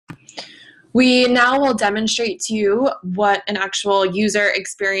We now will demonstrate to you what an actual user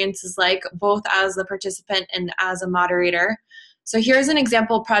experience is like, both as the participant and as a moderator. So here's an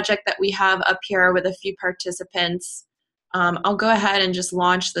example project that we have up here with a few participants. I'll go ahead and just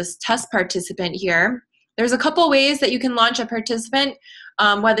launch this test participant here. There's a couple ways that you can launch a participant.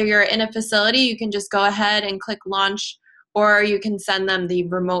 Whether you're in a facility, you can just go ahead and click launch, or you can send them the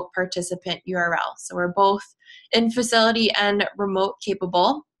remote participant URL. So we're both in facility and remote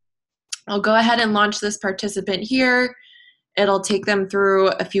capable. I'll go ahead and launch this participant here. It'll take them through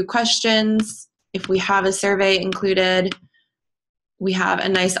a few questions. If we have a survey included, we have a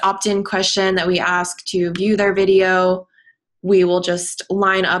nice opt-in question that we ask to view their video. We will just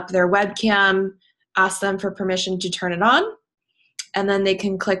line up their webcam, ask them for permission to turn it on, and then they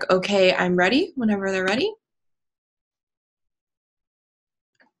can click OK, I'm ready whenever they're ready.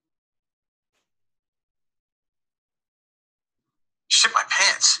 Ship my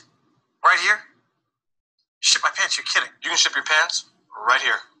pants. Right here? Ship my pants, you're kidding. You can ship your pants right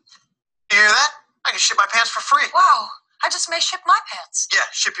here. You hear that? I can ship my pants for free. Wow, I just may ship my pants. Yeah,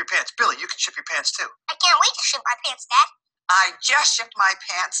 ship your pants. Billy, you can ship your pants too. I can't wait to ship my pants, Dad. I just shipped my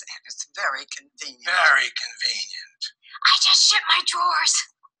pants and it's very convenient. Very convenient. I just shipped my drawers.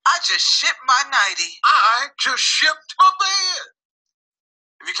 I just shipped my nightie. I just shipped my bed.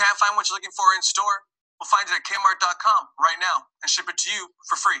 If you can't find what you're looking for in store, we'll find it at kmart.com right now and ship it to you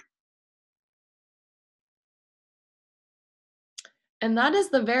for free. And that is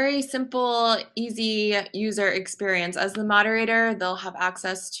the very simple, easy user experience. As the moderator, they'll have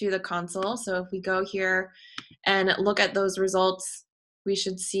access to the console. So if we go here and look at those results, we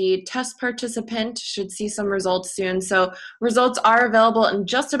should see test participant, should see some results soon. So results are available in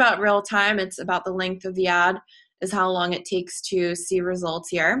just about real time. It's about the length of the ad is how long it takes to see results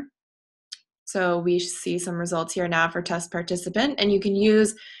here. So we see some results here now for test participant, and you can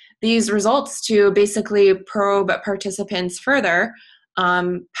use these results to basically probe participants further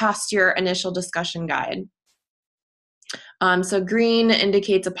past your initial discussion guide. So green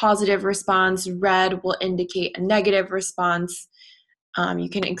indicates a positive response, red will indicate a negative response. You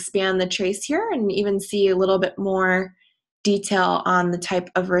can expand the trace here and even see a little bit more detail on the type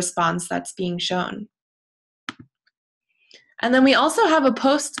of response that's being shown. And then we also have a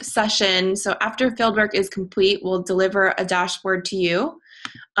post session. So after fieldwork is complete, we'll deliver a dashboard to you.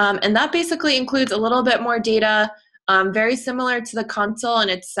 And that basically includes a little bit more data, very similar to the console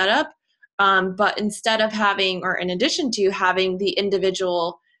and its setup. But instead of having, or in addition to having the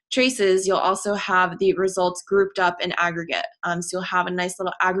individual traces, you'll also have the results grouped up in aggregate. So you'll have a nice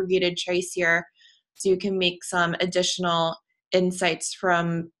little aggregated trace here. So you can make some additional insights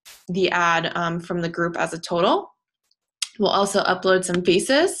from the ad from the group as a total. We'll also upload some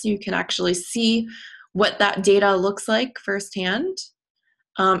faces. You can actually see what that data looks like firsthand.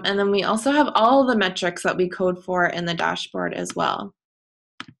 And then we also have all the metrics that we code for in the dashboard as well.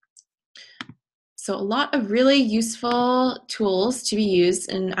 So a lot of really useful tools to be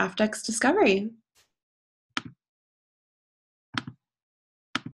used in Affdex Discovery.